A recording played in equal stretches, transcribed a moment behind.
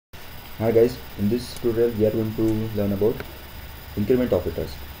Hi guys, in this tutorial we are going to learn about increment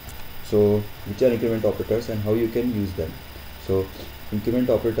operators. So which are increment operators and how you can use them. So increment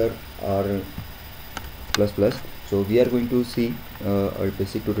operator are plus plus. So we are going to see a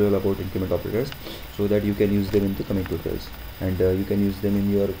basic tutorial about increment operators so that you can use them in the coming tutorials, and you can use them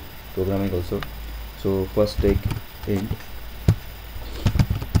in your programming also. So first take int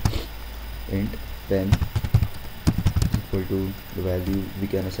pen equal to the value we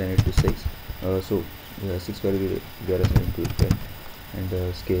can assign it to 6. 6 value we are assigning to 10,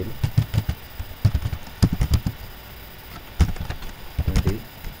 and scale 20.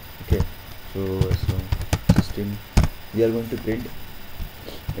 Okay, so 16 we are going to print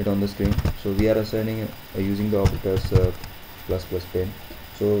it on the screen. So we are assigning using the operators plus plus pen.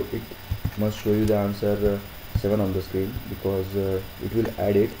 So it must show you the answer 7 on the screen, because it will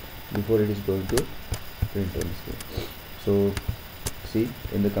add it before it is going to print on the screen. So see,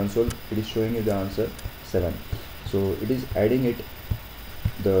 in the console it is showing you the answer 7. So it is adding it,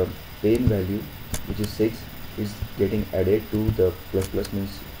 the pen value which is 6 is getting added to the plus plus,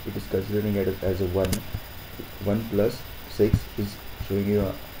 means it is considering it as a 1 plus 6 is showing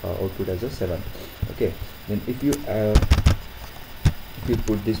you output as a 7. Okay, then if you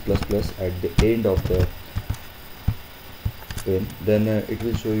put this plus plus at the end of the pen, then it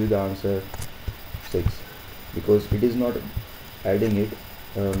will show you the answer 6, because it is not adding it.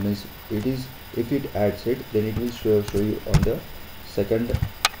 Means it is, if it adds it, then it will show you on the second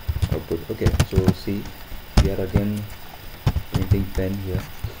output. Okay, so see, we are again printing pen here.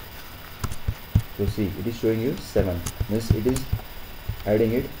 So see, it is showing you 7, means it is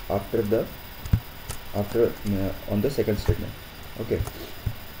adding it after on the second statement. Okay,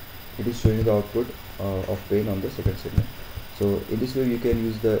 it is showing you the output of pen on the second statement. So in this way you can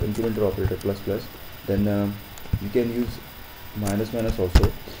use the incrementer operator plus plus. Then you can use minus minus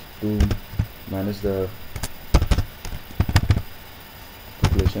also to manage the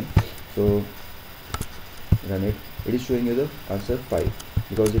calculation. So run it. It is showing you the answer 5,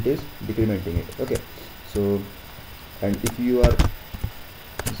 because it is decrementing it. Okay, so, and if you are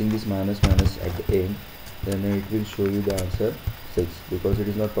using this minus minus at the end, then it will show you the answer 6, because it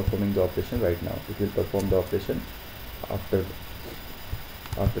is not performing the operation right now. It will perform the operation after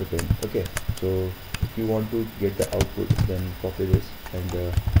pen. Okay, so if you want to get the output, then copy this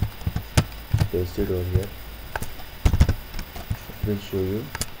and paste it over here. It will show you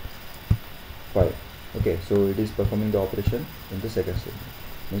 5. Okay, so it is performing the operation in the second statement,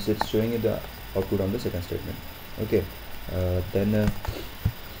 means it's showing you the output on the second statement. Okay, then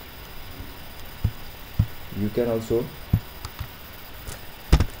you can also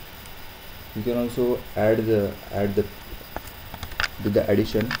add the do the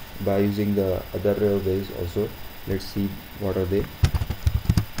addition by using the other ways also. Let's see what are they.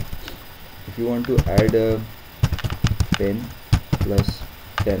 If you want to add 10 plus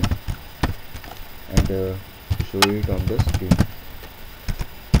 10 and show it on the screen,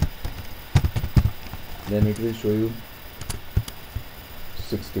 then it will show you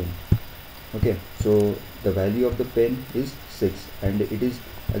 16. Okay, so the value of the pen is 6, and it is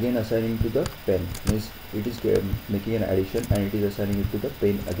again assigning to the pen, means it is making an addition and it is assigning it to the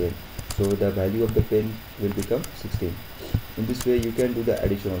pen again. So the value of the pen will become 16. In this way you can do the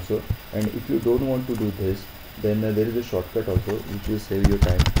addition also. And if you don't want to do this, then there is a shortcut also which will save your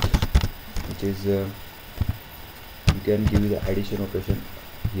time, which is you can give the addition operation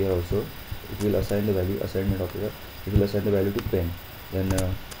here also. It will assign the value, assignment operator, it will assign the value to pen.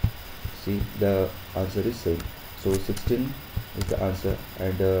 Then see, the answer is same. So 16 is the answer,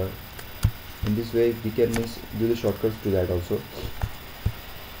 and in this way we can do the shortcuts to that also.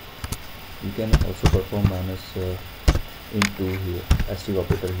 You can also perform minus into here, asterisk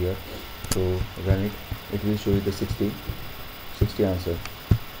operator here. So run it, it will show you the 60 answer.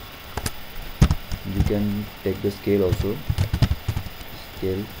 You can take the scale also,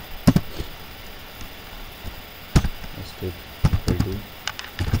 scale asterisk equal to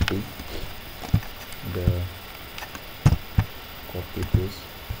 50, the copy this,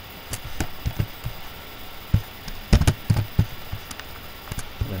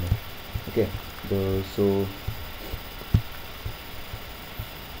 run it. Okay, so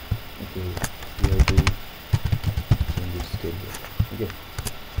okay, we have to change the scale here. Okay,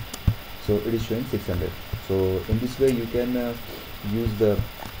 so it is showing 600. So in this way you can use the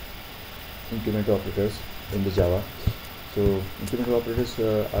increment operators in the Java. So increment operators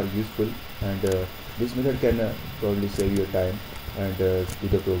are useful, and this method can probably save your time and do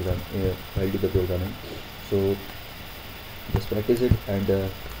the program while do the programming. So just practice it, and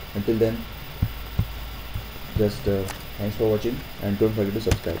until then, just Thanks for watching and don't forget to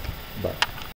subscribe. Bye.